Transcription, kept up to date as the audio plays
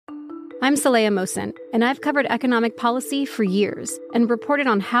I'm Saleha Mohsin, and I've covered economic policy for years and reported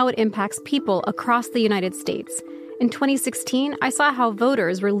on how it impacts people across the United States. In 2016, I saw how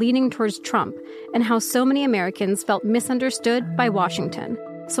voters were leaning towards Trump and how so many Americans felt misunderstood by Washington.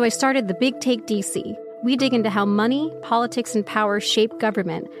 So I started the Big Take DC. We dig into how money, politics, and power shape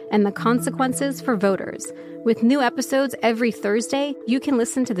government and the consequences for voters. With new episodes every Thursday, you can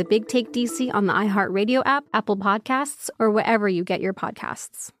listen to the Big Take DC on the iHeartRadio app, Apple Podcasts, or wherever you get your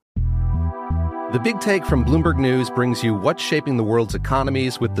podcasts. The Big Take from Bloomberg News brings you what's shaping the world's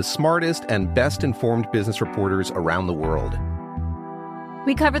economies with the smartest and best-informed business reporters around the world.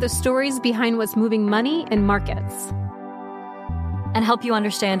 We cover the stories behind what's moving money and markets, and help you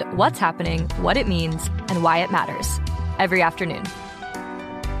understand what's happening, what it means, and why it matters every afternoon.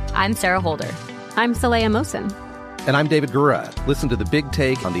 I'm Sarah Holder. I'm Saleha Mohsin. And I'm David Gura. Listen to The Big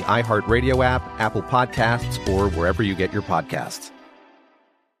Take on the iHeartRadio app, Apple Podcasts, or wherever you get your podcasts.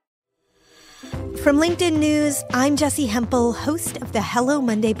 From LinkedIn News, I'm Jessie Hempel, host of the Hello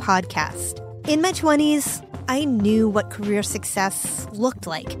Monday podcast. In my 20s, I knew what career success looked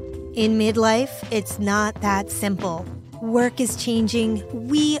like. In midlife, it's not that simple. Work is changing,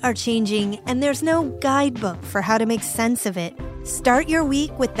 we are changing, and there's no guidebook for how to make sense of it. Start your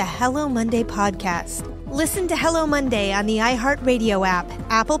week with the Hello Monday podcast. Listen to Hello Monday on the iHeartRadio app,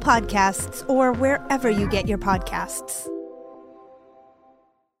 Apple Podcasts, or wherever you get your podcasts.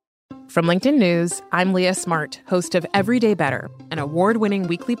 From LinkedIn News, I'm Leah Smart, host of Everyday Better, an award-winning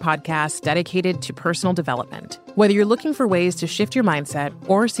weekly podcast dedicated to personal development. Whether you're looking for ways to shift your mindset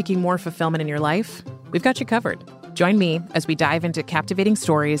or seeking more fulfillment in your life, we've got you covered. Join me as we dive into captivating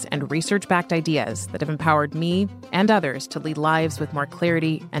stories and research-backed ideas that have empowered me and others to lead lives with more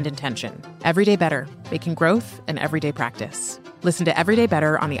clarity and intention. Everyday Better, making growth an everyday practice. Listen to Everyday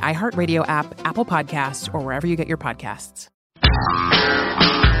Better on the iHeartRadio app, Apple Podcasts, or wherever you get your podcasts.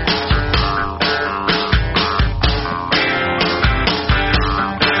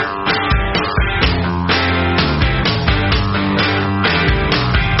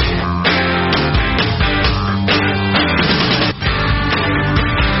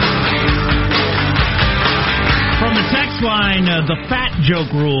 Line, the fat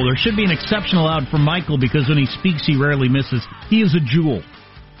joke rule. There should be an exception allowed for Michael because when he speaks, he rarely misses. He is a jewel.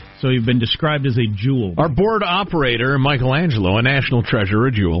 So you've been described as a jewel. Our board operator, Michelangelo, a national treasure,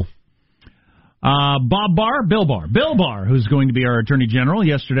 a jewel. Bill Barr, who's going to be our Attorney General,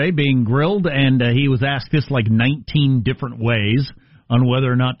 yesterday being grilled, and he was asked this like 19 different ways on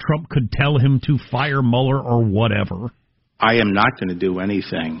whether or not Trump could tell him to fire Mueller or whatever. I am not going to do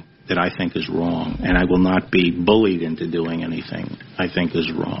anything that I think is wrong, and I will not be bullied into doing anything I think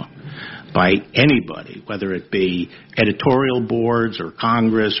is wrong by anybody, whether it be editorial boards or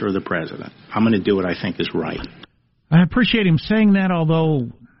Congress or the president. I'm going to do what I think is right. I appreciate him saying that, although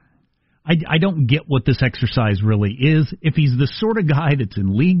I don't get what this exercise really is. If he's the sort of guy that's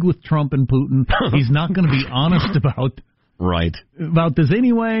in league with Trump and Putin, he's not going to be honest about this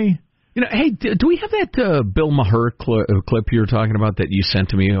anyway. You know, hey, do we have that Bill Maher clip you were talking about that you sent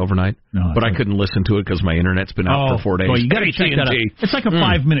to me overnight? No, but I couldn't listen to it because my internet's been out for 4 days. Well, you got to check that out. It's like a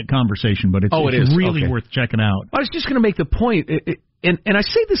 5-minute conversation, but it's really worth checking out. I was just going to make the point, and I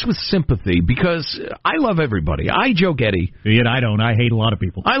say this with sympathy because I love everybody. Joe Getty. Yet I don't. I hate a lot of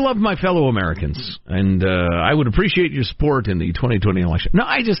people. I love my fellow Americans, and I would appreciate your support in the 2020 election. No,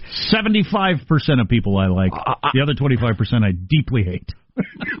 75% of people I like. The other 25% I deeply hate.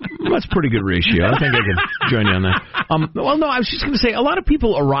 That's a pretty good ratio. I think I can join you on that. Well, no, I was just going to say, a lot of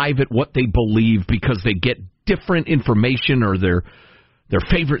people arrive at what they believe because they get different information, or their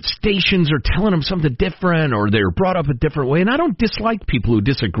favorite stations are telling them something different, or they're brought up a different way. And I don't dislike people who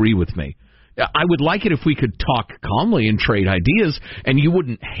disagree with me. I would like it if we could talk calmly and trade ideas, and you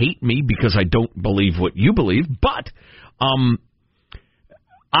wouldn't hate me because I don't believe what you believe. But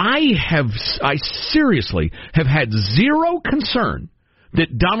I seriously have had zero concern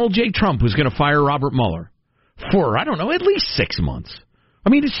that Donald J. Trump was going to fire Robert Mueller for, I don't know, at least 6 months. I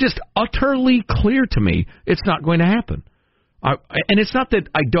mean, it's just utterly clear to me it's not going to happen. And it's not that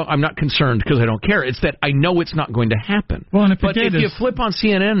I'm not concerned because I don't care. It's that I know it's not going to happen. Well, and if you flip on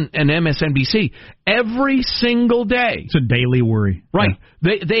CNN and MSNBC, every single day, it's a daily worry. Right.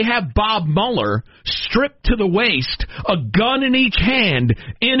 Yeah. They have Bob Mueller stripped to the waist, a gun in each hand,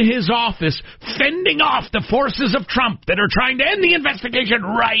 in his office, fending off the forces of Trump that are trying to end the investigation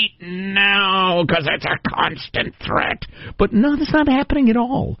right now because it's a constant threat. But no, that's not happening at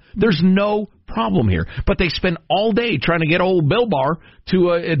all. There's no problem here. But they spend all day trying to get old Bill Barr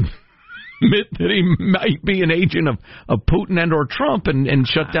to admit that he might be an agent of Putin and or Trump and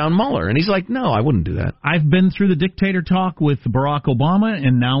shut down Mueller. And he's like, no, I wouldn't do that. I've been through the dictator talk with Barack Obama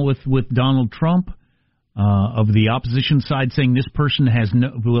and now with Donald Trump. Of the opposition side saying this person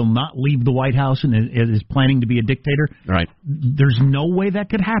will not leave the White House and is planning to be a dictator. Right. There's no way that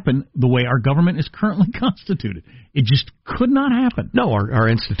could happen the way our government is currently constituted. It just could not happen. No, our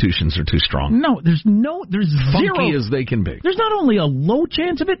institutions are too strong. No, there's Funky zero. as they can be. There's not only a low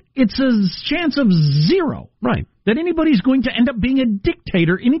chance of it, it's a chance of zero. Right. That anybody's going to end up being a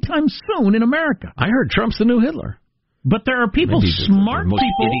dictator anytime soon in America. I heard Trump's the new Hitler. But there are people, Maybe smart the most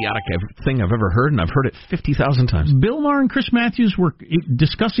people. idiotic thing I've ever heard, and I've heard it 50,000 times. Bill Maher and Chris Matthews were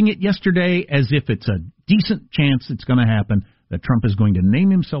discussing it yesterday as if it's a decent chance it's going to happen, that Trump is going to name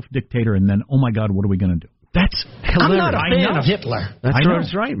himself dictator, and then, oh my God, what are we going to do? That's hilarious. I'm not a fan of Hitler.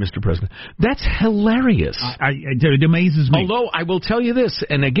 That's right, Mr. President. That's hilarious. It amazes me. Although, I will tell you this,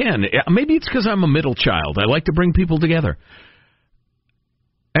 and again, maybe it's because I'm a middle child. I like to bring people together.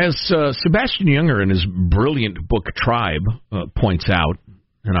 As Sebastian Junger in his brilliant book Tribe points out,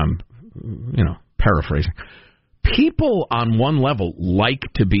 and I'm, paraphrasing, people on one level like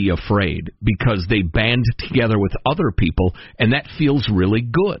to be afraid because they band together with other people, and that feels really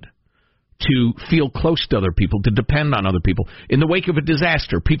good. To feel close to other people, to depend on other people. In the wake of a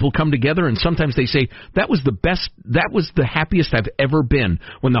disaster, people come together, and sometimes they say, that was the happiest I've ever been,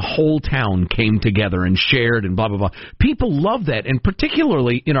 when the whole town came together and shared and blah, blah, blah. People love that, and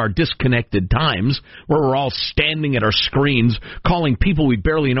particularly in our disconnected times, where we're all standing at our screens, calling people we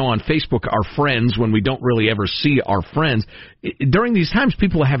barely know on Facebook our friends when we don't really ever see our friends. During these times,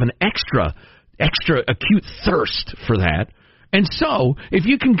 people have an extra acute thirst for that. And so, if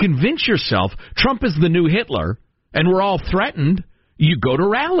you can convince yourself Trump is the new Hitler and we're all threatened, you go to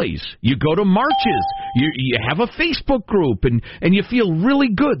rallies, you go to marches, you have a Facebook group, and you feel really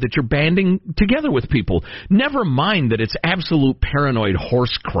good that you're banding together with people. Never mind that it's absolute paranoid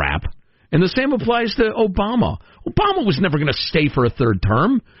horse crap. And the same applies to Obama. Obama was never going to stay for a third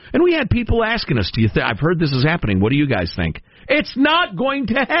term. And we had people asking us, I've heard this is happening. What do you guys think? It's not going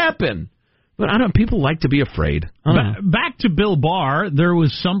to happen. But people like to be afraid. Back to Bill Barr, there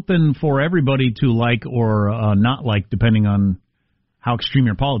was something for everybody to like or not like, depending on how extreme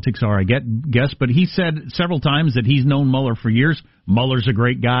your politics are, I guess. But he said several times that he's known Mueller for years. Mueller's a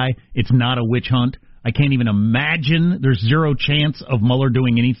great guy. It's not a witch hunt. I can't even imagine there's zero chance of Mueller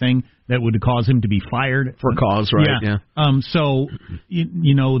doing anything that would cause him to be fired. For cause, right? Yeah. So,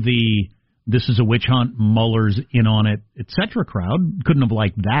 this is a witch hunt, Mueller's in on it, etc. crowd couldn't have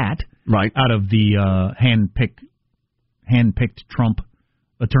liked that. Right. Out of the hand-picked Trump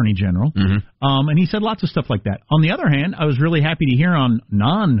Attorney General. Mm-hmm. And he said lots of stuff like that. On the other hand, I was really happy to hear on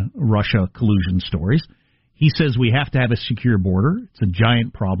non-Russia collusion stories, he says we have to have a secure border. It's a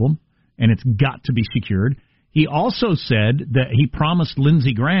giant problem, and it's got to be secured. He also said that he promised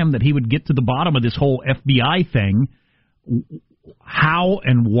Lindsey Graham that he would get to the bottom of this whole FBI thing, how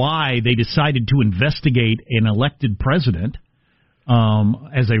and why they decided to investigate an elected president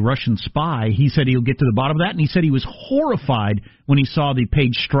as a Russian spy. He said he'll get to the bottom of that, and he said he was horrified when he saw the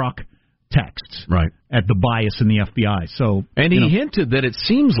Page Strzok texts at the bias in the FBI. And he hinted that it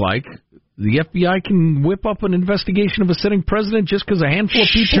seems like the FBI can whip up an investigation of a sitting president just because a handful of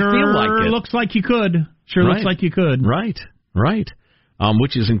people feel like it. Looks like you could. Looks like you could. Right.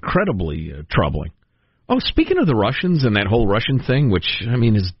 Which is incredibly troubling. Oh, speaking of the Russians and that whole Russian thing, which,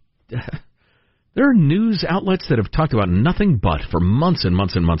 is... There are news outlets that have talked about nothing but for months and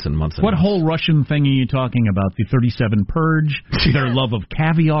months and months and months. What whole Russian thing are you talking about? The 37 Purge? Their love of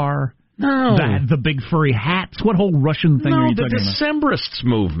caviar? No. The big furry hats? What whole Russian thing are you talking about? No, the Decembrists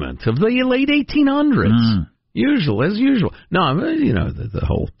movement of the late 1800s. As usual. No, the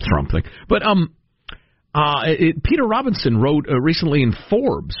whole Trump thing. But Peter Robinson wrote recently in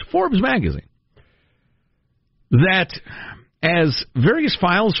Forbes magazine, that as various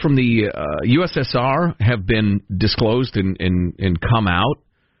files from the USSR have been disclosed and come out,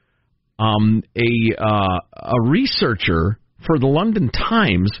 a researcher for the London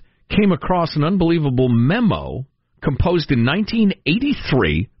Times came across an unbelievable memo composed in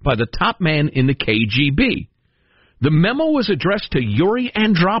 1983 by the top man in the KGB. The memo was addressed to Yuri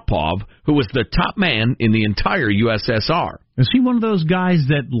Andropov, who was the top man in the entire USSR. Is he one of those guys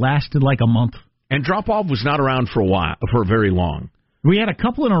that lasted like a month? Andropov was not around for very long. We had a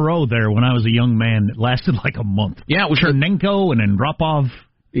couple in a row there when I was a young man that lasted like a month. Yeah, it was Chernenko and Andropov.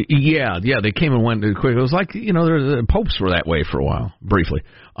 Yeah, they came and went quick. It was like, the popes were that way for a while, briefly.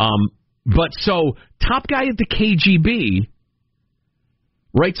 But so, top guy at the KGB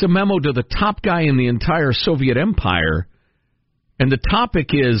writes a memo to the top guy in the entire Soviet Empire, and the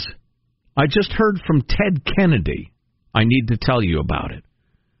topic is, I just heard from Ted Kennedy. I need to tell you about it.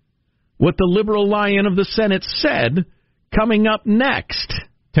 What the liberal lion of the Senate said coming up next.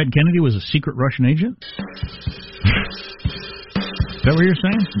 Ted Kennedy was a secret Russian agent? Is that what you're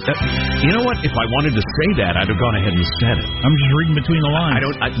saying? You know what? If I wanted to say that, I'd have gone ahead and said it. I'm just reading between the lines.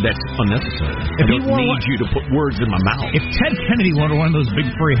 That's unnecessary. I don't need you to put words in my mouth. If Ted Kennedy wanted one of those big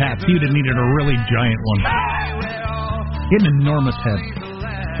furry hats, he would have needed a really giant one. He had an enormous head,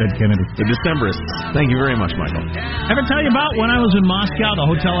 Ted Kennedy. The Decemberists. Thank you very much, Michael. Ever tell you about when I was in Moscow, the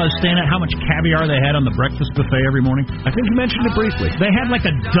hotel I was staying at, how much caviar they had on the breakfast buffet every morning? I think you mentioned it briefly. They had like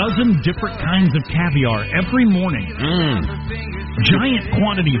a dozen different kinds of caviar every morning. Giant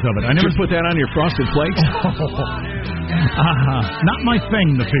quantities of it. I never put that on your frosted flakes. Not my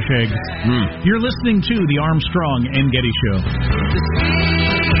thing, the fish eggs. You're listening to the Armstrong and Getty Show.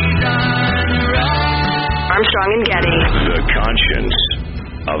 Armstrong and Getty. The conscience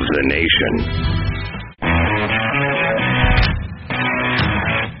of the nation.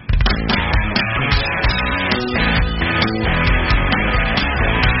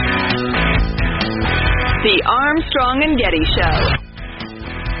 The Armstrong and Getty Show.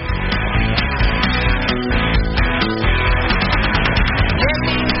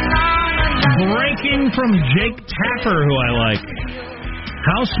 Breaking from Jake Tapper, who I like.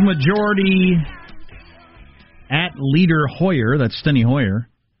 House Majority Leader Hoyer, that's Steny Hoyer,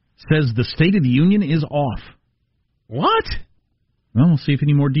 says the State of the Union is off. What? Well, we'll see if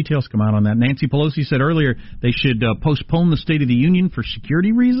any more details come out on that. Nancy Pelosi said earlier they should postpone the State of the Union for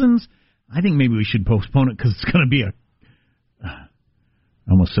security reasons. I think maybe we should postpone it because it's going to be I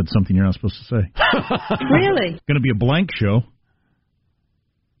almost said something you're not supposed to say. Really? It's going to be a blank show.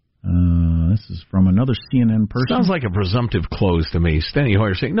 This is from another CNN person. Sounds like a presumptive close to me. Steny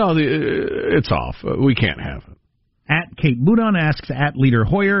Hoyer saying, no, it's off. We can't have it. At Kate Boudon asks at Leader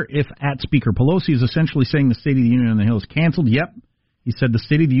Hoyer if at Speaker Pelosi is essentially saying the State of the Union on the Hill is canceled. Yep. He said the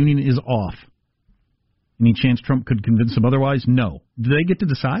State of the Union is off. Any chance Trump could convince him otherwise? No. Do they get to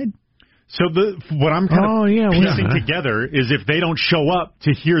decide? So what I'm kind of piecing together is if they don't show up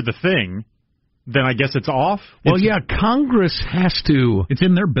to hear the thing, then I guess it's off. Well, Congress has to. It's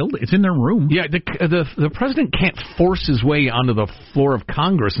in their building. It's in their room. Yeah, the president can't force his way onto the floor of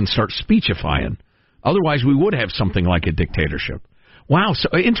Congress and start speechifying. Otherwise, we would have something like a dictatorship. Wow, so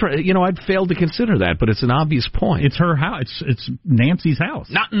I'd failed to consider that, but it's an obvious point. It's her house. It's Nancy's house.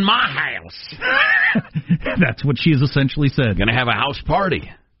 Not in my house. That's what she has essentially said. Going to have a house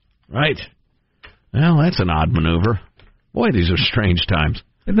party. Right. Well, that's an odd maneuver. Boy, these are strange times.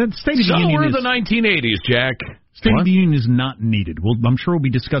 The State of the Union were the 1980s, Jack. State of the Union is not needed. I'm sure we'll be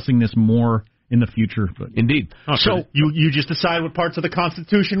discussing this more in the future. But indeed. Okay. So you just decide what parts of the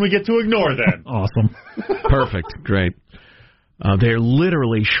Constitution we get to ignore then. Awesome. Perfect. Great. They're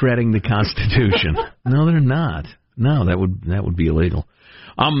literally shredding the Constitution. No, they're not. No, that would be illegal.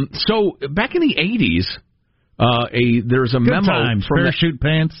 So back in the 80s, there's a Good memo times, from parachute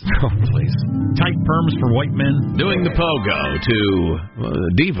pants. Oh, please. Tight perms for white men. Doing the pogo to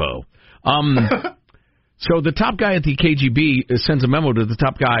Devo. So the top guy at the KGB sends a memo to the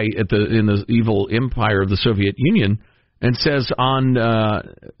top guy in the evil empire of the Soviet Union and says on the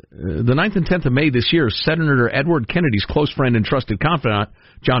 9th and 10th of May this year, Senator Edward Kennedy's close friend and trusted confidant,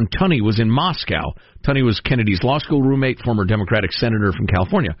 John Tunney, was in Moscow. Tunney was Kennedy's law school roommate, former Democratic senator from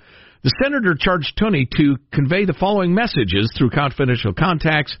California. The senator charged Tunney to convey the following messages through confidential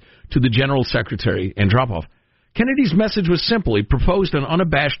contacts to the General Secretary Andropov. Kennedy's message was simple. He proposed an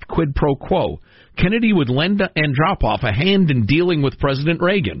unabashed quid pro quo. Kennedy would lend Andropov a hand in dealing with President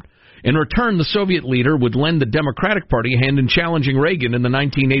Reagan. In return, the Soviet leader would lend the Democratic Party a hand in challenging Reagan in the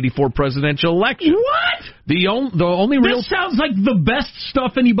 1984 presidential election. What? The only real... This sounds like the best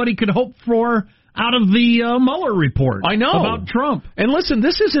stuff anybody could hope for out of the Mueller report. I know. About Trump. And listen,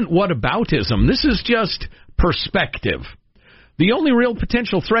 this isn't whataboutism. This is just perspective. The only real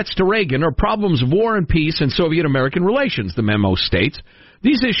potential threats to Reagan are problems of war and peace and Soviet-American relations, the memo states.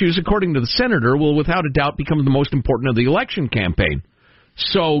 These issues, according to the senator, will without a doubt become the most important of the election campaign.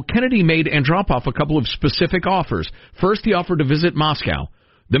 So Kennedy made Andropov a couple of specific offers. First, he offered to visit Moscow.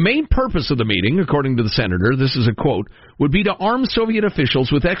 The main purpose of the meeting, according to the senator, this is a quote, would be to arm Soviet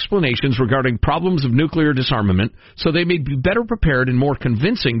officials with explanations regarding problems of nuclear disarmament so they may be better prepared and more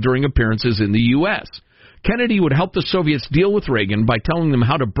convincing during appearances in the U.S. Kennedy would help the Soviets deal with Reagan by telling them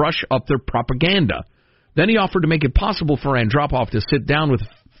how to brush up their propaganda. Then he offered to make it possible for Andropov to sit down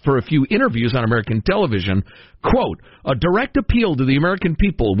for a few interviews on American television. Quote, a direct appeal to the American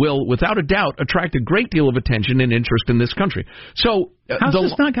people will, without a doubt, attract a great deal of attention and interest in this country. So, how's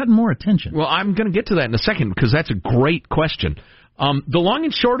this not gotten more attention? Well, I'm going to get to that in a second because that's a great question. The long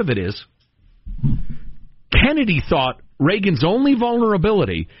and short of it is, Kennedy thought Reagan's only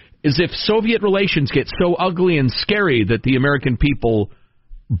vulnerability is if Soviet relations get so ugly and scary that the American people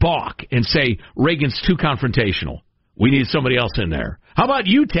balk and say, Reagan's too confrontational. We need somebody else in there. How about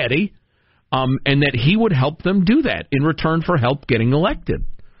you, Teddy? And that he would help them do that in return for help getting elected.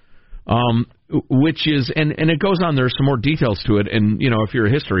 Which is, and it goes on, there's some more details to it, and, if you're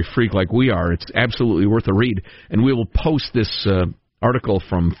a history freak like we are, it's absolutely worth a read, and we will post this article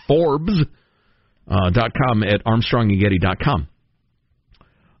from Forbes.com at ArmstrongandGetty.com.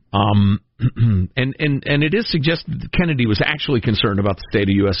 And it is suggested that Kennedy was actually concerned about the state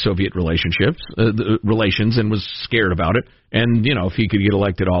of U.S.-Soviet relations and was scared about it, and, if he could get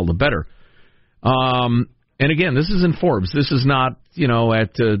elected, all the better. And again, this is in Forbes. This is not,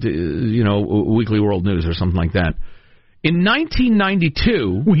 at Weekly World News or something like that. In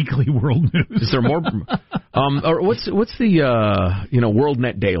 1992, Weekly World News. Is there more? Or what's the World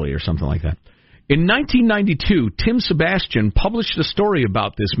Net Daily or something like that? In 1992, Tim Sebastian published a story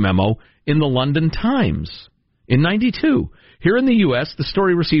about this memo in the London Times. In 92, here in the U.S., the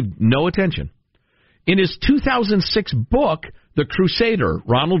story received no attention. In his 2006 book, The Crusader,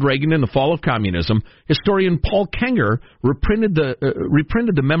 Ronald Reagan and the Fall of Communism, historian Paul Kenger reprinted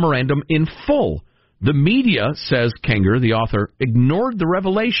the memorandum in full. The media, says Kenger, the author, ignored the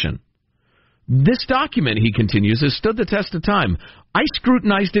revelation. This document, he continues, has stood the test of time. I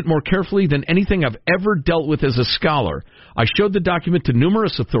scrutinized it more carefully than anything I've ever dealt with as a scholar. I showed the document to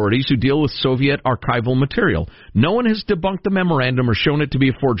numerous authorities who deal with Soviet archival material. No one has debunked the memorandum or shown it to be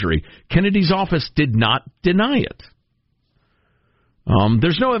a forgery. Kennedy's office did not deny it.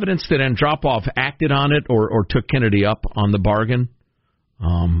 There's no evidence that Andropov acted on it or took Kennedy up on the bargain.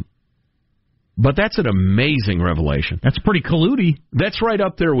 But that's an amazing revelation. That's pretty colludey. That's right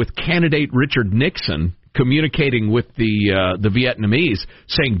up there with candidate Richard Nixon communicating with the Vietnamese,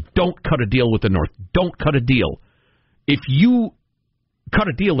 saying, don't cut a deal with the North. Don't cut a deal. If you cut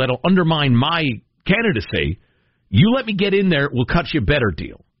a deal that'll undermine my candidacy, you let me get in there, we'll cut you a better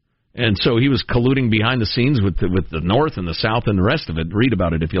deal. And so he was colluding behind the scenes with the North and the South and the rest of it. Read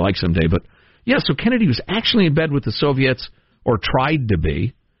about it if you like someday. But, yeah, so Kennedy was actually in bed with the Soviets, or tried to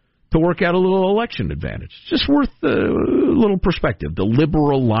be, to work out a little election advantage. Just worth a little perspective. The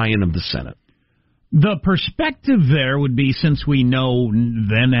liberal lion of the Senate. The perspective there would be, since we know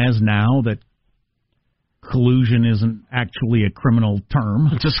then as now that collusion isn't actually a criminal term.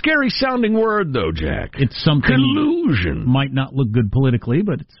 It's a scary sounding word, though, Jack. It's something collusion might not look good politically,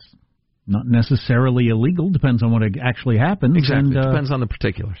 but it's not necessarily illegal. Depends on what actually happens. Exactly. And, depends on the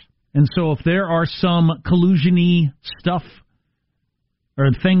particulars. And so if there are some collusion-y stuff or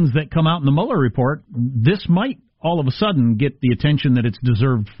things that come out in the Mueller report, this might all of a sudden get the attention that it's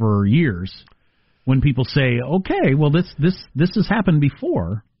deserved for years. When people say, okay, well, this has happened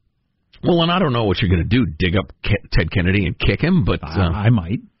before. Well, and I don't know what you're going to do, dig up Ted Kennedy and kick him, but... I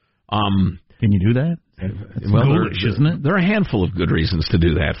might. Can you do that? It's foolish, isn't it? There are a handful of good reasons to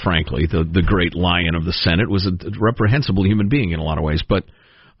do that, frankly. The great lion of the Senate was a reprehensible human being in a lot of ways, but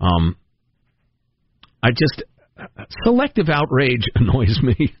selective outrage annoys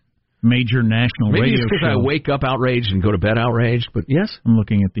me. Major national radio show. Maybe it's because I wake up outraged and go to bed outraged, but yes. I'm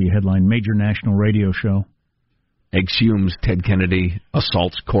looking at the headline, Major National Radio Show. Exhumes Ted Kennedy,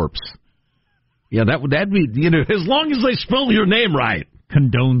 assaults corpse. Yeah, that'd be, as long as they spell your name right.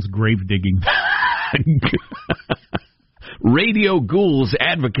 Condones grave digging. Radio ghouls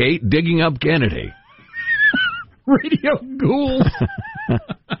advocate digging up Kennedy. Radio ghouls.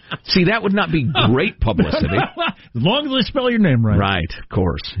 See, that would not be great publicity. As long as they spell your name right. Right, of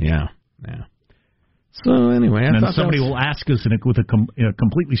course, yeah. So anyway, and then somebody will ask us with a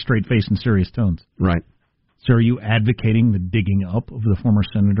completely straight face and serious tones. Right. So are you advocating the digging up of the former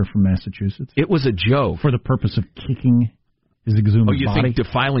senator from Massachusetts? It was a joke. For the purpose of kicking his exhumed body? Oh, you think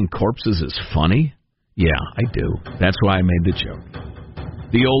defiling corpses is funny? Yeah, I do. That's why I made the joke.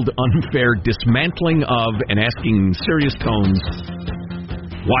 The old unfair dismantling of and asking serious tones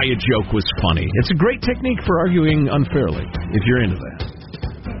why a joke was funny. It's a great technique for arguing unfairly, if you're into that.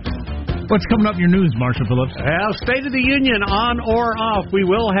 What's coming up in your news, Marshall Phillips? Well, State of the Union, on or off. We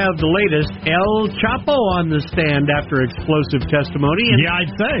will have the latest El Chapo on the stand after explosive testimony. Yeah,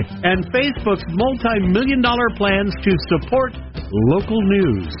 I'd say. And Facebook's multi-million-dollar plans to support local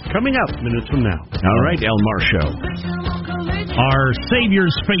news. Coming up minutes from now. All right, Elmar Show. Our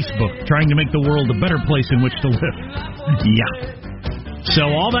Savior's Facebook, trying to make the world a better place in which to live. Yeah.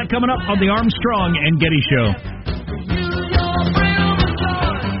 So all that coming up on the Armstrong and Getty Show.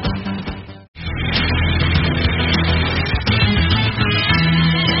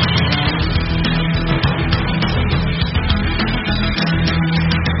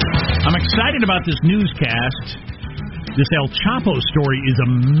 I'm excited talking about this newscast. This El Chapo story is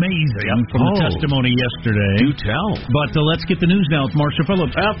amazing from the testimony yesterday. Do tell. But let's get the news now with Marshall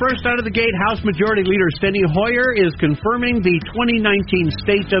Phillips. First out of the gate, House Majority Leader Steny Hoyer is confirming the 2019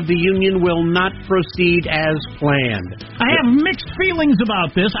 State of the Union will not proceed as planned. I have mixed feelings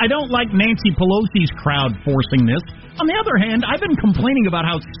about this. I don't like Nancy Pelosi's crowd forcing this. On the other hand, I've been complaining about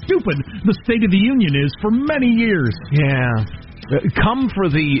how stupid the State of the Union is for many years. Yeah. Come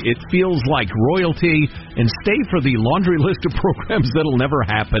for the it feels like royalty and stay for the laundry list of programs that'll never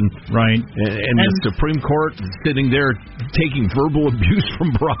happen. Right. And the Supreme Court sitting there taking verbal abuse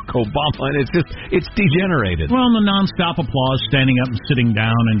from Barack Obama, and it's degenerated. Well, and the nonstop applause, standing up and sitting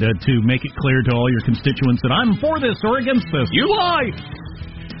down, and to make it clear to all your constituents that I'm for this or against this. You lie!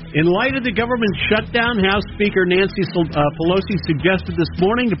 In light of the government shutdown, House Speaker Nancy Pelosi suggested this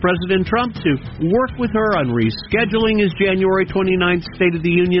morning to President Trump to work with her on rescheduling his January 29th State of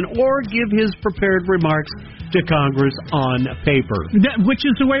the Union or give his prepared remarks to Congress on paper. Which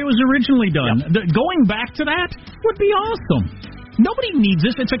is the way it was originally done. Yeah. Going back to that would be awesome. Nobody needs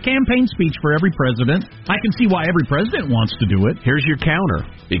this. It's a campaign speech for every president. I can see why every president wants to do it. Here's your counter.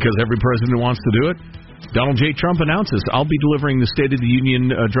 Because every president wants to do it, Donald J. Trump announces, I'll be delivering the State of the Union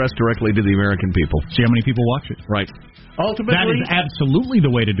address directly to the American people. See how many people watch it. Right. Ultimately, that is absolutely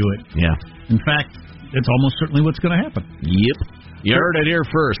the way to do it. Yeah. In fact, it's almost certainly what's going to happen. Yep. You heard it here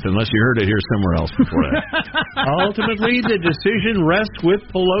first, unless you heard it here somewhere else before that. Ultimately, the decision rests with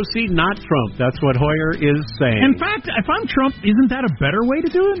Pelosi, not Trump. That's what Hoyer is saying. In fact, if I'm Trump, isn't that a better way to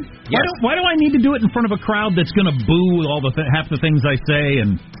do it? Yes. Why do I need to do it in front of a crowd that's going to boo all the half the things I say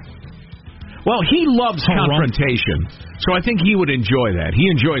and... Well, he loves confrontation, so I think he would enjoy that. He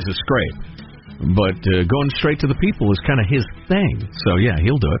enjoys a scrape. But going straight to the people is kind of his thing. So, yeah,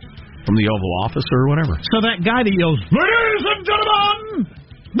 he'll do it from the Oval Office or whatever. So that guy that yells, ladies and gentlemen,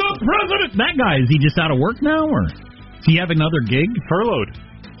 the president, that guy, is he just out of work now, or does he have another gig? Furloughed.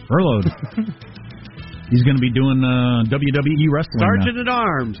 He's going to be doing WWE wrestling Sergeant at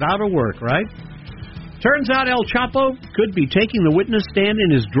Arms, out of work, right? Turns out El Chapo could be taking the witness stand in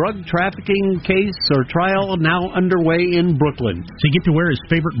his drug trafficking case or trial now underway in Brooklyn. So you get to wear his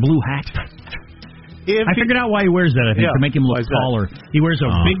favorite blue hat. I figured out why he wears that, I think, to make him look taller. He wears a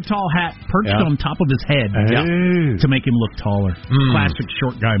big, tall hat perched on top of his head to make him look taller. Classic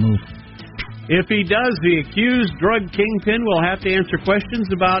short guy move. If he does, the accused drug kingpin will have to answer questions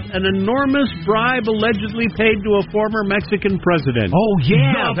about an enormous bribe allegedly paid to a former Mexican president. Oh,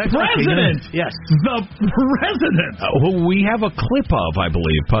 yeah. The president! Yes. The president! Who we have a clip of, I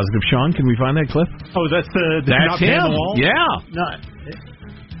believe. Positive Sean, can we find that clip? Oh, that's That's him. Yeah. No.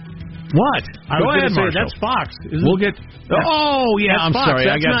 What? Go ahead, Marshall. That's Fox. We'll get... Oh, yeah, I'm Fox. sorry.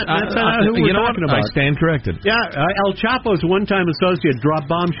 That's not who we're talking about. I stand corrected. Yeah, El Chapo's one-time associate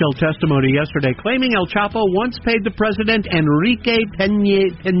dropped bombshell testimony yesterday, claiming El Chapo once paid the president, Enrique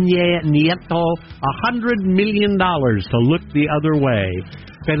Peña Nieto, $100 million to look the other way.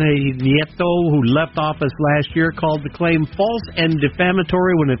 Peña Nieto, who left office last year, called the claim false and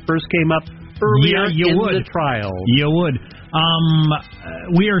defamatory when it first came up earlier in the trial. You would.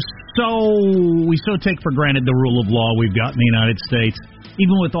 We so take for granted the rule of law we've got in the United States.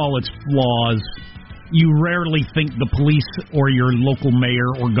 Even with all its flaws, you rarely think the police or your local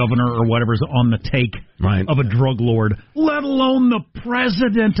mayor or governor or whatever's on the take of a drug lord, let alone the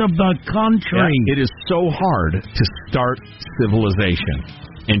president of the country. Yeah, it is so hard to start civilization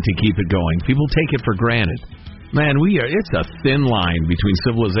and to keep it going. People take it for granted. Man, it's a thin line between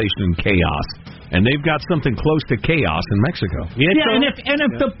civilization and chaos. And they've got something close to chaos in Mexico. And if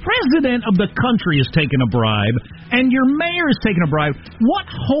the president of the country is taking a bribe and your mayor is taking a bribe, what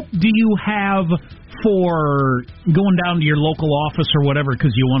hope do you have for going down to your local office or whatever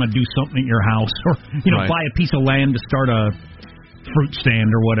because you want to do something at your house or buy a piece of land to start a fruit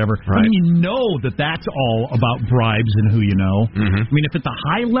stand or whatever? Right. I mean, you know that's all about bribes and who you know. Mm-hmm. I mean, if at the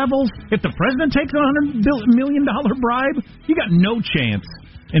high levels, if the president takes a $100 million bribe, you got no chance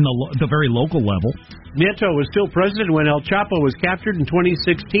in the very local level. Nieto was still president when El Chapo was captured in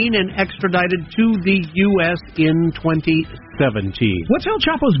 2016 and extradited to the U.S. in 2017. What's El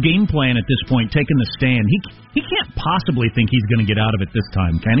Chapo's game plan at this point, taking the stand? He can't possibly think he's going to get out of it this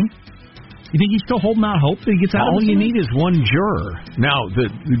time, can he? You think he's still holding out hope that he gets out of it? All you need is one juror. Now, the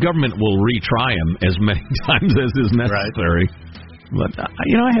government will retry him as many times as is necessary. Right. But,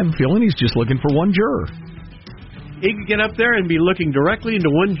 I have a feeling he's just looking for one juror. He could get up there and be looking directly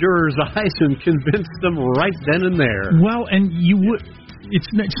into one juror's eyes and convince them right then and there. Well, and you would...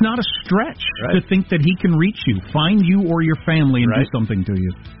 it's not a stretch to think that he can reach you, find you or your family, and do something to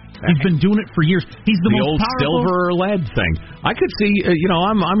you. He's been doing it for years. He's the most old powerful. silver lead thing. I could see,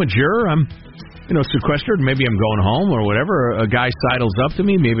 I'm a juror. I'm, sequestered. Maybe I'm going home or whatever. A guy sidles up to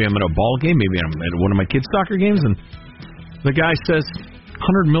me. Maybe I'm at a ball game. Maybe I'm at one of my kids' soccer games, and the guy says,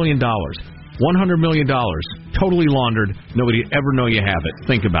 $100 million. $100 million. Totally laundered. Nobody ever know you have it.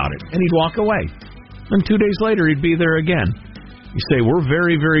 Think about it. And he'd walk away. And 2 days later, he'd be there again. You say, we're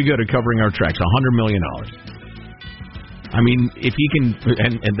very, very good at covering our tracks. $100 million. I mean, if he can,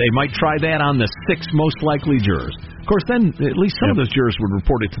 and they might try that on the 6 most likely jurors. Of course, then at least some of those jurors would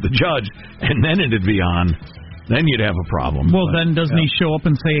report it to the judge, and then it'd be on. Then you'd have a problem. Well, then doesn't he show up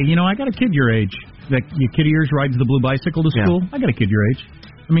and say, I got a kid your age. That your kid of yours rides the blue bicycle to school? I got a kid your age.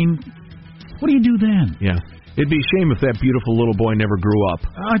 I mean, what do you do then? Yeah. It'd be a shame if that beautiful little boy never grew up.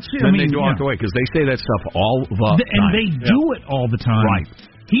 Then they'd walk away, because they say that stuff all the time. And they do it all the time. Right.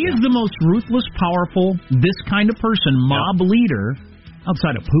 He is the most ruthless, powerful, this kind of person, mob leader,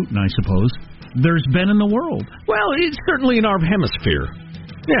 outside of Putin, I suppose, there's been in the world. Well, it's certainly in our hemisphere.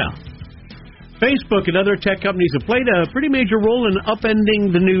 Yeah. Facebook and other tech companies have played a pretty major role in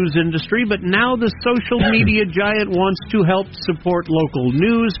upending the news industry, but now the social media giant wants to help support local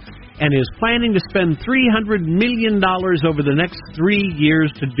news and is planning to spend $300 million over the next 3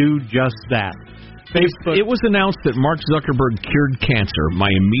 years to do just that. Facebook. It was announced that Mark Zuckerberg cured cancer.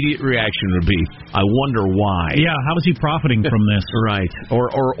 My immediate reaction would be, I wonder why. Yeah, how is he profiting from this? Right. Or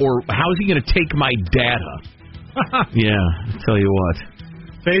how is he going to take my data? Yeah, I'll tell you what.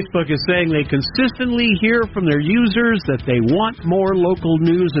 Facebook is saying they consistently hear from their users that they want more local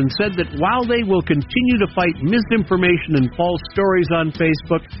news, and said that while they will continue to fight misinformation and false stories on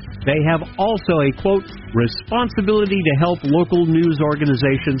Facebook, they have also a, quote, responsibility to help local news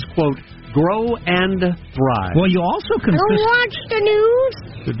organizations, quote, grow and thrive. Well, you also watch the news.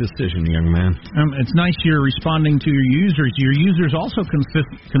 Good decision, young man. It's nice you're responding to your users. Your users also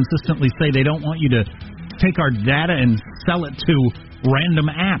consistently say they don't want you to take our data and sell it to random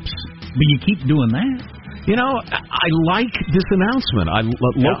apps, but you keep doing that. I like this announcement.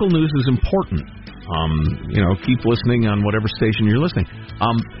 Local news is important. Keep listening on whatever station you're listening.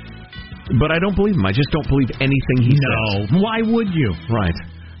 But I don't believe him. I just don't believe anything he says. No. Why would you? Right.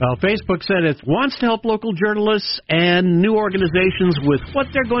 Well, Facebook said it wants to help local journalists and new organizations with what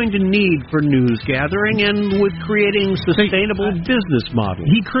they're going to need for news gathering and with creating sustainable business models.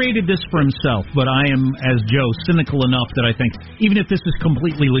 He created this for himself, but I am, as Joe, cynical enough that I think even if this is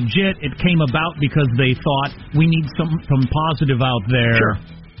completely legit, it came about because they thought we need some positive out there. Sure.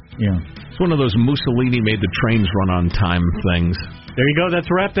 Yeah. It's one of those Mussolini made the trains run on time things. There you go. That's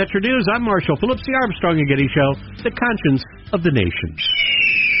a wrap. That's your news. I'm Marshall Phillips, the Armstrong and Getty Show, the conscience of the nation.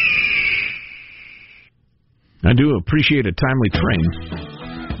 I do appreciate a timely train.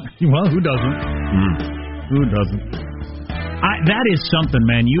 Well, who doesn't? Who doesn't? That is something,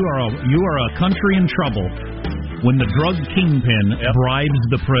 man. You are a country in trouble when the drug kingpin bribes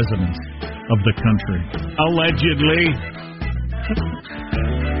the president of the country. Allegedly.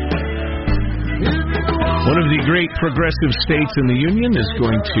 One of the great progressive states in the Union is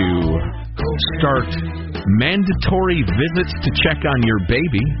going to start mandatory visits to check on your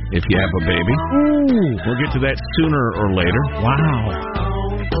baby, if you have a baby. Ooh. We'll get to that sooner or later. Wow.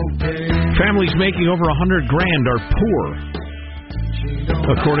 Families making over $100,000 are poor,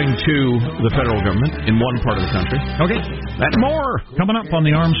 according to the federal government in one part of the country. Okay. That more coming up on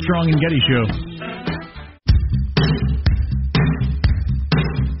the Armstrong and Getty Show.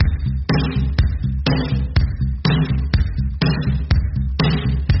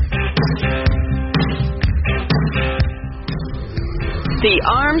 The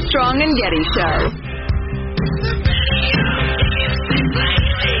Armstrong and Getty Show.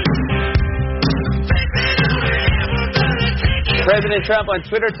 President Trump on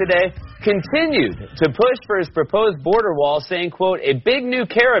Twitter today continued to push for his proposed border wall, saying, quote, a big new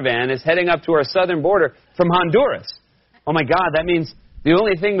caravan is heading up to our southern border from Honduras. Oh, my God, that means the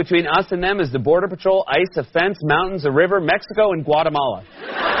only thing between us and them is the Border Patrol, ICE, a fence, mountains, a river, Mexico, and Guatemala.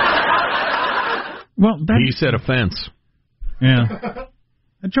 Well, he said a fence. Yeah.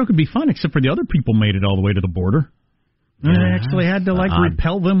 That joke would be fun, except for the other people made it all the way to the border. And they actually had to,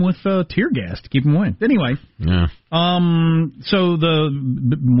 repel them with tear gas to keep them away. Anyway. Yeah. So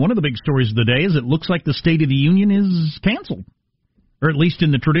one of the big stories of the day is it looks like the State of the Union is canceled. Or at least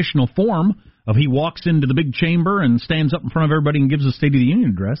in the traditional form of he walks into the big chamber and stands up in front of everybody and gives a State of the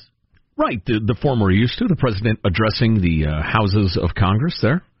Union address. Right. The form we're used to, the president addressing the houses of Congress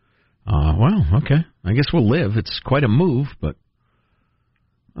there. Well, okay. I guess we'll live. It's quite a move, but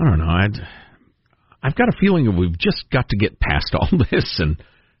I don't know. I've got a feeling that we've just got to get past all this, and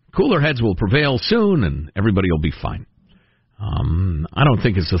cooler heads will prevail soon, and everybody will be fine. I don't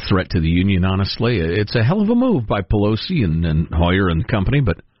think it's a threat to the union, honestly. It's a hell of a move by Pelosi and Hoyer and company,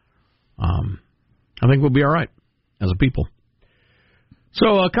 but I think we'll be all right as a people.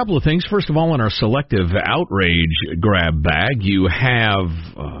 So a couple of things. First of all, in our selective outrage grab bag, you have,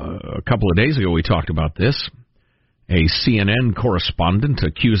 a couple of days ago we talked about this, a CNN correspondent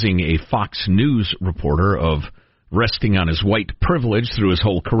accusing a Fox News reporter of resting on his white privilege through his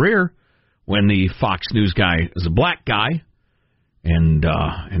whole career when the Fox News guy is a black guy. And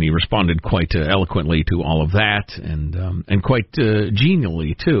he responded quite eloquently to all of that, and quite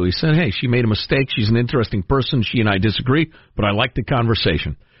genially, too. He said, hey, she made a mistake. She's an interesting person. She and I disagree, but I like the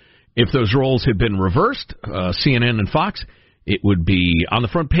conversation. If those roles had been reversed, CNN and Fox, it would be on the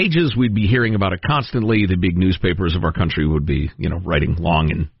front pages. We'd be hearing about it constantly. The big newspapers of our country would be, writing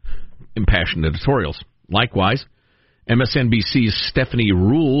long and impassioned editorials. Likewise, MSNBC's Stephanie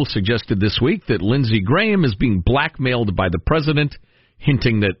Ruhle suggested this week that Lindsey Graham is being blackmailed by the president,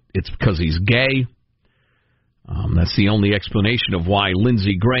 hinting that it's because he's gay. That's the only explanation of why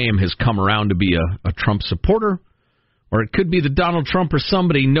Lindsey Graham has come around to be a Trump supporter. Or it could be that Donald Trump or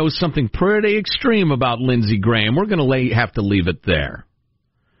somebody knows something pretty extreme about Lindsey Graham. We're going to have to leave it there.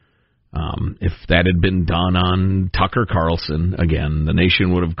 If that had been done on Tucker Carlson, again, the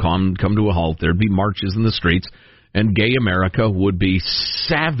nation would have come to a halt. There'd be marches in the streets. And gay America would be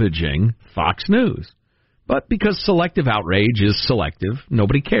savaging Fox News. But because selective outrage is selective,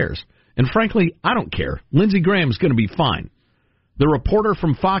 nobody cares. And frankly, I don't care. Lindsey Graham's going to be fine. The reporter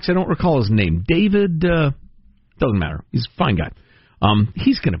from Fox, I don't recall his name, David, doesn't matter. He's a fine guy.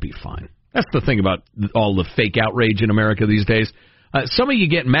 He's going to be fine. That's the thing about all the fake outrage in America these days. Some of you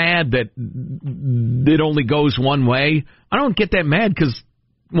get mad that it only goes one way. I don't get that mad because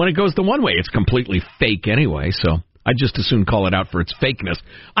when it goes the one way, it's completely fake anyway, so I just as soon call it out for its fakeness.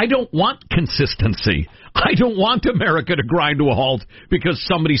 I don't want consistency. I don't want America to grind to a halt because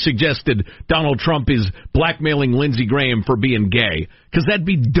somebody suggested Donald Trump is blackmailing Lindsey Graham for being gay, because that'd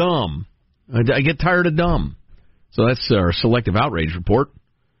be dumb. I get tired of dumb. So that's our selective outrage report.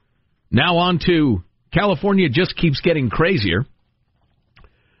 Now on to California just keeps getting crazier.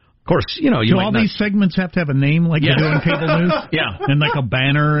 Of course, you all these segments have to have a name like you do in cable news? Yeah. And like a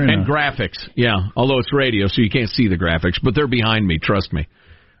banner. And graphics, yeah. Although it's radio, so you can't see the graphics. But they're behind me, trust me.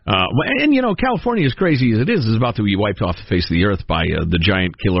 And California, as crazy as it is about to be wiped off the face of the earth by the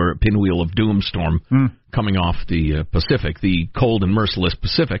giant killer pinwheel of doom storm coming off the Pacific, the cold and merciless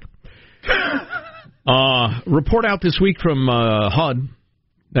Pacific. Report out this week from HUD,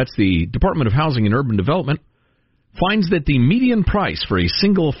 that's the Department of Housing and Urban Development, finds that the median price for a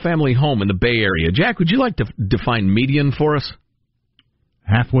single-family home in the Bay Area... Jack, would you like to define median for us?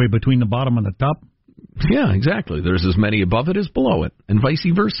 Halfway between the bottom and the top? Yeah, exactly. There's as many above it as below it, and vice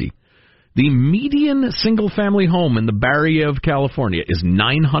versa. The median single-family home in the Bay Area of California is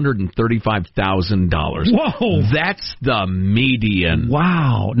 $935,000. Whoa! That's the median.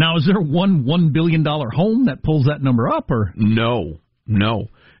 Wow. Now, is there one $1 billion home that pulls that number up? Or No.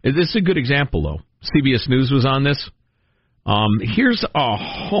 This is a good example, though. CBS News was on this. Here's a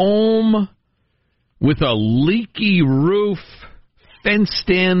home with a leaky roof, fenced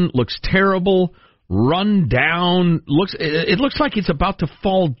in, looks terrible, run down. It looks like it's about to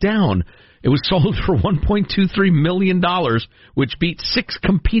fall down. It was sold for $1.23 million, which beat 6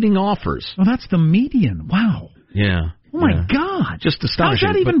 competing offers. Oh, that's the median. Wow. Yeah. Oh, my God. Just astonishing.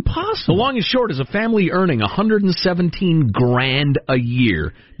 How's that even possible? The long and short is a family earning $117,000 a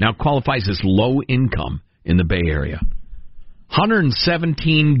year now qualifies as low income in the Bay Area.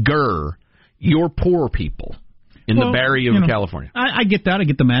 $117,000. You're poor people in the Bay Area of California. I get that. I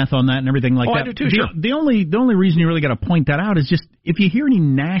get the math on that and everything like that. I do too, sure. The only reason you really got to point that out is just if you hear any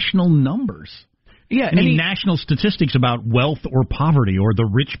national numbers. Yeah. Any national statistics about wealth or poverty or the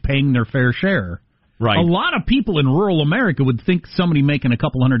rich paying their fair share. Right. A lot of people in rural America would think somebody making a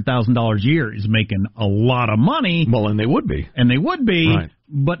couple $100,000 a year is making a lot of money. Well, and they would be. Right.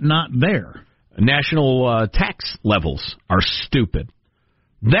 But not there. National tax levels are stupid.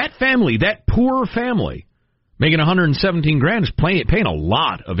 That family, that poor family, making $117,000 is paying a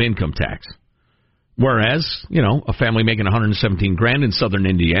lot of income tax. Whereas, a family making $117,000 in southern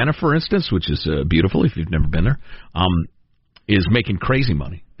Indiana, for instance, which is beautiful if you've never been there, is making crazy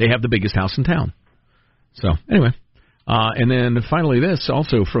money. They have the biggest house in town. So, anyway. And then finally this,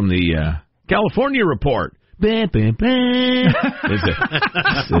 also from the California Report. There's a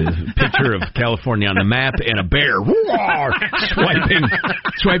picture of California on the map and a bear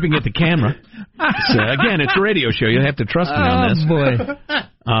swiping at the camera. So, again, it's a radio show. You have to trust me on this. Oh, boy.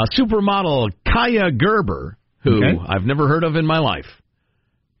 Supermodel Kaya Gerber, who I've never heard of in my life,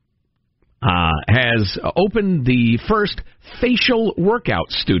 has opened the first facial workout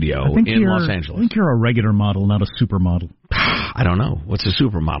studio in Los Angeles. I think you're a regular model, not a supermodel. I don't know. What's a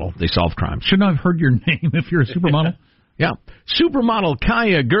supermodel? They solve crimes. Shouldn't I have heard your name if you're a supermodel? Yeah. Supermodel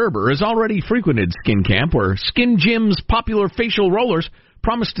Kaya Gerber has already frequented Skin Camp, where Skin Gym's popular facial rollers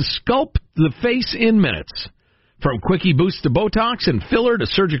promise to sculpt the face in minutes. From quickie boosts to Botox and filler to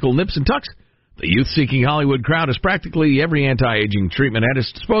surgical nips and tucks, the youth-seeking Hollywood crowd has practically every anti-aging treatment at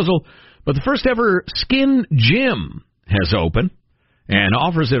its disposal. But the first ever Skin Gym has opened and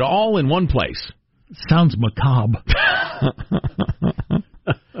offers it all in one place. Sounds macabre.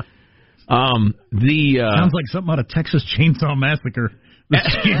 Sounds like something out of Texas Chainsaw Massacre. The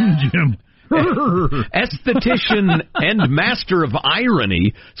Skin Gym. Esthetician and master of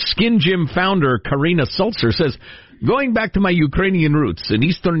irony, Skin Gym founder Karina Sulzer says, going back to my Ukrainian roots and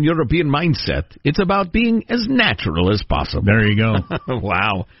Eastern European mindset, it's about being as natural as possible. There you go.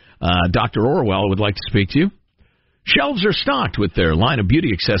 Wow. Dr. Orwell would like to speak to you. Shelves are stocked with their line of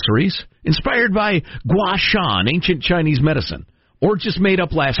beauty accessories, inspired by gua sha, ancient Chinese medicine, or just made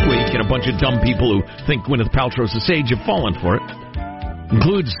up last week, and a bunch of dumb people who think Gwyneth Paltrow's a sage have fallen for it.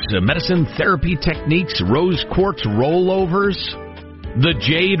 Includes medicine therapy techniques, rose quartz rollovers, the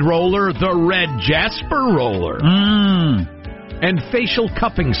jade roller, the red jasper roller, and facial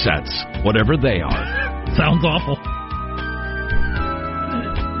cupping sets, whatever they are. Sounds awful.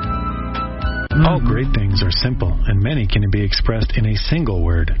 All great things are simple, and many can be expressed in a single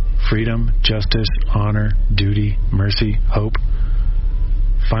word. Freedom, justice, honor, duty, mercy, hope.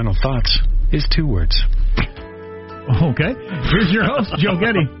 Final Thoughts is 2 words. Okay. Here's your host, Joe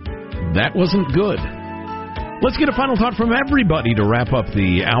Getty. That wasn't good. Let's get a final thought from everybody to wrap up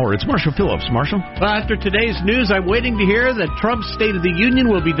the hour. It's Marshall Phillips. Marshall? After today's news, I'm waiting to hear that Trump's State of the Union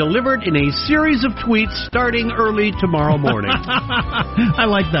will be delivered in a series of tweets starting early tomorrow morning. I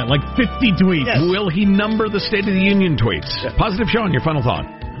like that. Like 50 tweets. Yes. Will he number the State of the Union tweets? Yeah. Positive Sean, your final thought.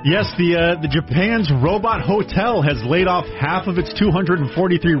 Yes, the Japan's robot hotel has laid off half of its 243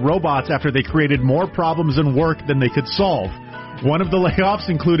 robots after they created more problems and work than they could solve. One of the layoffs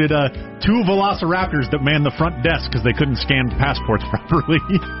included 2 velociraptors that manned the front desk because they couldn't scan passports properly.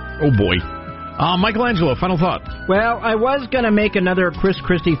 Oh, boy. Michelangelo, final thought. Well, I was going to make another Chris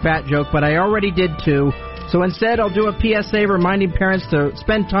Christie fat joke, but I already did 2. So instead, I'll do a PSA reminding parents to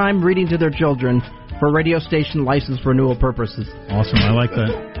spend time reading to their children for radio station license renewal purposes. Awesome. I like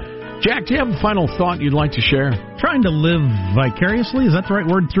that. Jack, do you have a final thought you'd like to share? Trying to live vicariously, is that the right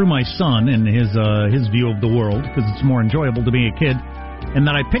word, through my son and his view of the world, because it's more enjoyable to be a kid. And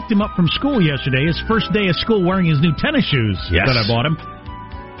then I picked him up from school yesterday, his first day of school, wearing his new tennis shoes that I bought him.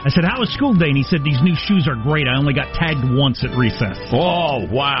 I said, how was school day? And he said, these new shoes are great. I only got tagged once at recess. Oh,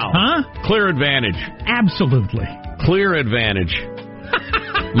 wow. Huh? Clear advantage. Absolutely. Clear advantage.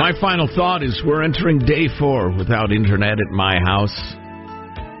 My final thought is we're entering day 4 without internet at my house.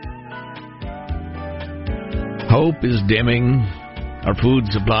 Hope is dimming. Our food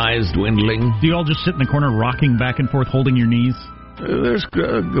supply is dwindling. Do you all just sit in the corner rocking back and forth, holding your knees? There's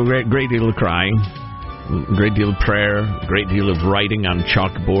a great deal of crying, a great deal of prayer, a great deal of writing on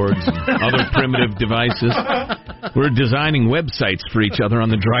chalkboards and other primitive devices. We're designing websites for each other on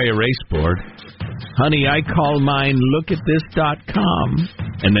the dry erase board. Honey, I call mine lookatthis.com.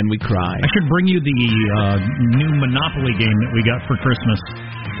 And then we cry. I should bring you the new Monopoly game that we got for Christmas.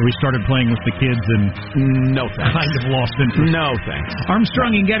 We started playing with the kids and no thanks. Kind of lost interest. No thanks.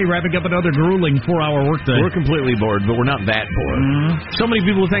 Armstrong and Getty wrapping up another grueling 4-hour workday. We're completely bored, but we're not that bored. So many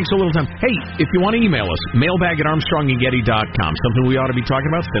people think so little time. Hey, if you want to email us, mailbag@armstrongandgetty.com. Something we ought to be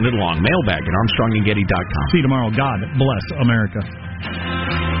talking about, send it along. Mailbag@armstrongandgetty.com. See you tomorrow. God bless America.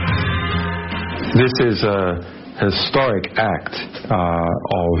 This is a historic act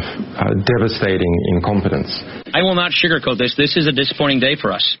of devastating incompetence. I will not sugarcoat this. This is a disappointing day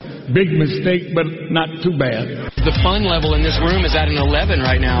for us. Big mistake, but not too bad. The fun level in this room is at an 11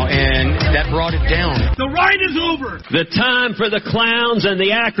 right now, and that brought it down. The ride is over. The time for the clowns and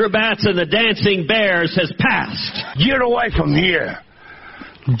the acrobats and the dancing bears has passed. Get away from here.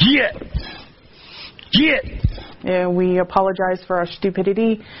 Get. We apologize for our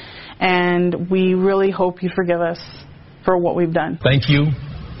stupidity, and we really hope you forgive us for what we've done. Thank you,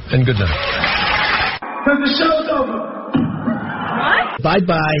 and good night. The show's over. What?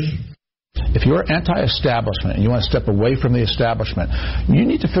 Bye-bye. If you're anti-establishment and you want to step away from the establishment, you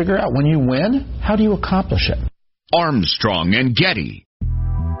need to figure out when you win, how do you accomplish it? Armstrong and Getty.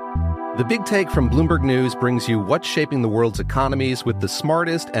 The Big Take from Bloomberg News brings you what's shaping the world's economies with the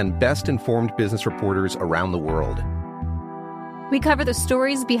smartest and best-informed business reporters around the world. We cover the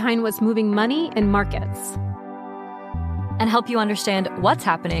stories behind what's moving money and markets, and help you understand what's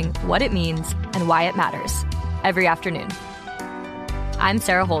happening, what it means, and why it matters every afternoon. I'm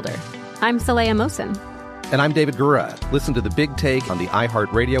Sarah Holder. I'm Saleha Mohsin. And I'm David Gura. Listen to The Big Take on the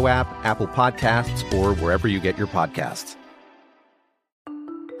iHeartRadio app, Apple Podcasts, or wherever you get your podcasts.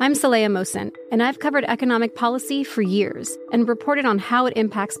 I'm Saleha Mohsin, and I've covered economic policy for years and reported on how it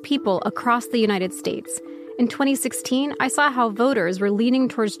impacts people across the United States. In 2016, I saw how voters were leaning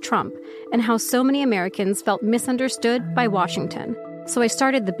towards Trump and how so many Americans felt misunderstood by Washington. So I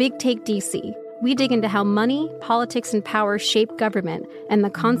started The Big Take DC. We dig into how money, politics, and power shape government and the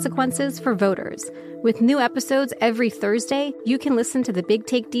consequences for voters. With new episodes every Thursday, you can listen to The Big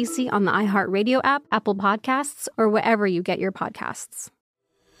Take DC on the iHeartRadio app, Apple Podcasts, or wherever you get your podcasts.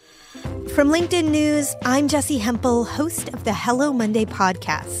 From LinkedIn News, I'm Jessie Hempel, host of the Hello Monday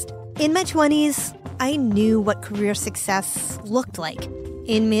podcast. In my 20s, I knew what career success looked like.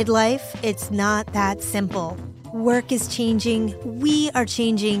 In midlife, it's not that simple. Work is changing, we are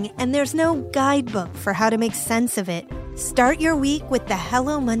changing, and there's no guidebook for how to make sense of it. Start your week with the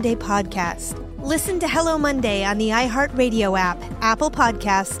Hello Monday podcast. Listen to Hello Monday on the iHeartRadio app, Apple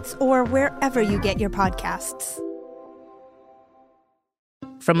Podcasts, or wherever you get your podcasts.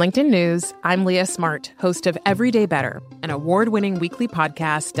 From LinkedIn News, I'm Leah Smart, host of Everyday Better, an award-winning weekly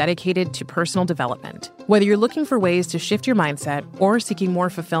podcast dedicated to personal development. Whether you're looking for ways to shift your mindset or seeking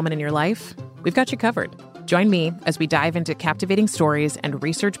more fulfillment in your life, we've got you covered. Join me as we dive into captivating stories and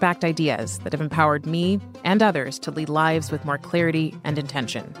research-backed ideas that have empowered me and others to lead lives with more clarity and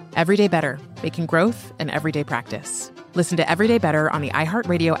intention. Everyday Better, making growth an everyday practice. Listen to Everyday Better on the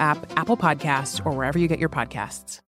iHeartRadio app, Apple Podcasts, or wherever you get your podcasts.